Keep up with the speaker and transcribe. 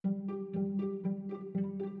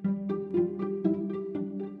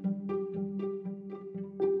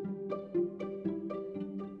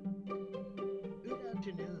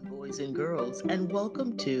boys and girls, and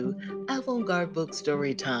welcome to Avant-Garde Book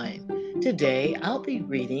Story Time. Today, I'll be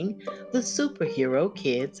reading The Superhero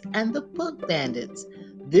Kids and the Book Bandits.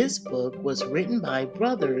 This book was written by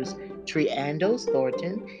brothers Treandos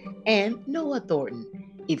Thornton and Noah Thornton.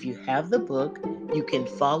 If you have the book, you can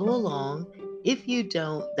follow along. If you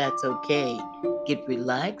don't, that's okay. Get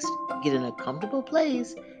relaxed, get in a comfortable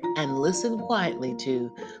place, and listen quietly to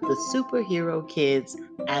The Superhero Kids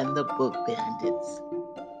and the Book Bandits.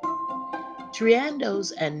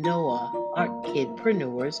 Treandos and Noah are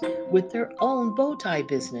kidpreneurs with their own bow tie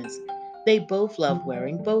business. They both love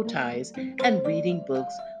wearing bow ties and reading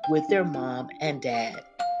books with their mom and dad.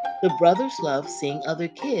 The brothers love seeing other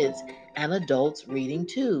kids and adults reading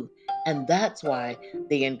too, and that's why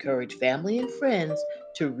they encourage family and friends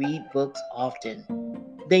to read books often.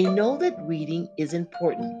 They know that reading is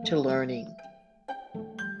important to learning.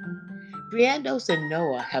 Treandos and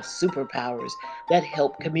Noah have superpowers that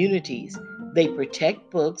help communities. They protect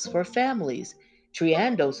books for families.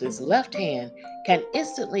 Treandos' left hand can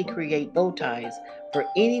instantly create bow ties for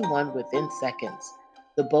anyone within seconds.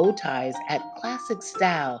 The bow ties add classic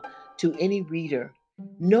style to any reader.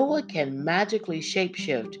 Noah can magically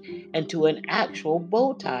shapeshift into an actual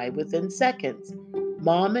bow tie within seconds.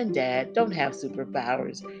 Mom and dad don't have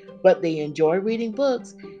superpowers, but they enjoy reading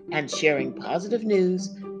books and sharing positive news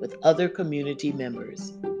with other community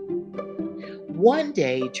members. One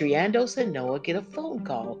day, Triandos and Noah get a phone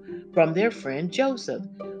call from their friend Joseph,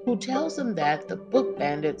 who tells them that the book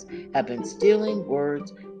bandits have been stealing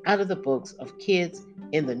words out of the books of kids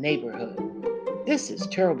in the neighborhood. This is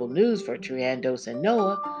terrible news for Triandos and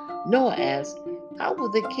Noah. Noah asks, how will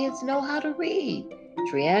the kids know how to read?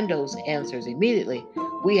 Triandos answers immediately,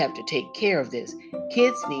 we have to take care of this.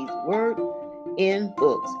 Kids need word in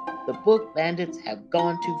books. The book bandits have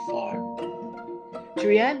gone too far.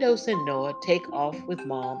 Triandos and Noah take off with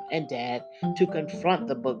mom and dad to confront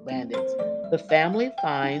the book bandits. The family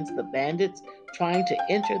finds the bandits trying to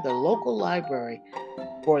enter the local library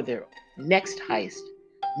for their next heist.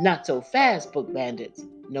 Not so fast, book bandits,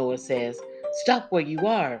 Noah says. Stop where you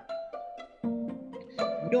are.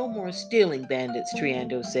 No more stealing, bandits,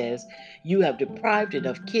 Triando says. You have deprived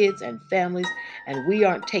enough kids and families, and we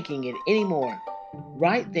aren't taking it anymore.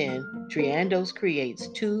 Right then, Triandos creates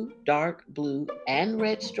two dark blue and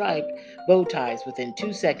red striped bow ties within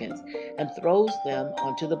 2 seconds and throws them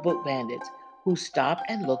onto the book bandits, who stop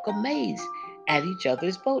and look amazed at each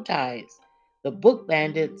other's bow ties. The book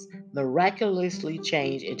bandits miraculously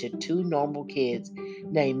change into two normal kids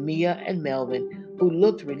named Mia and Melvin, who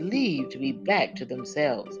looked relieved to be back to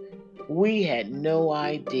themselves. We had no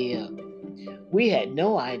idea. We had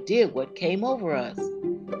no idea what came over us.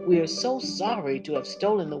 We are so sorry to have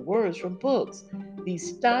stolen the words from books.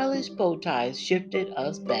 These stylish bow ties shifted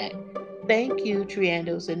us back. Thank you,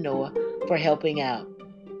 Triandos and Noah, for helping out.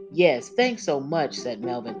 Yes, thanks so much, said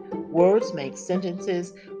Melvin. Words make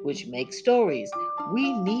sentences, which make stories.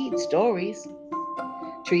 We need stories.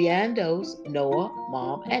 Triandos, Noah,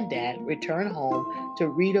 Mom, and Dad return home to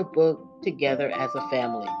read a book together as a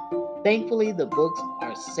family. Thankfully, the books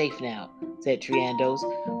are safe now, said Triandos.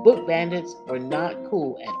 Book bandits were not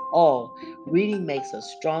cool at all. Reading makes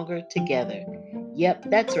us stronger together. Yep,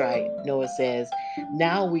 that's right, Noah says.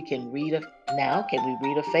 Now can we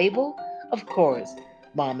read a fable? Of course,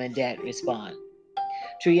 Mom and Dad respond.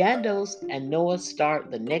 Triandos and Noah start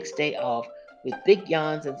the next day off with big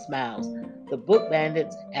yawns and smiles. The book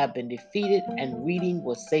bandits have been defeated and reading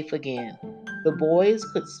was safe again. The boys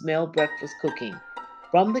could smell breakfast cooking.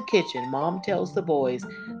 From the kitchen, Mom tells the boys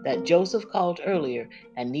that Joseph called earlier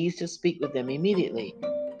and needs to speak with them immediately.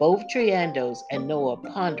 Both Triandos and Noah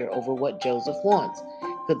ponder over what Joseph wants.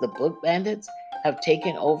 Could the book bandits have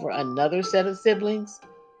taken over another set of siblings?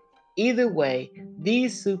 Either way,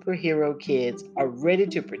 these superhero kids are ready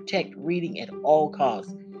to protect reading at all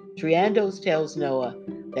costs. Triandos tells Noah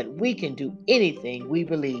that we can do anything we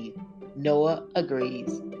believe. Noah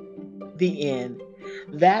agrees. The end.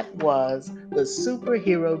 That was The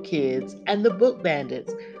Superhero Kids and the Book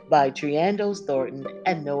Bandits by Triandos Thornton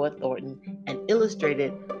and Noah Thornton and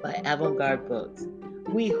illustrated by Avant-Garde Books.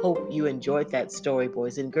 We hope you enjoyed that story,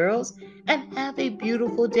 boys and girls, and have a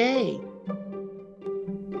beautiful day.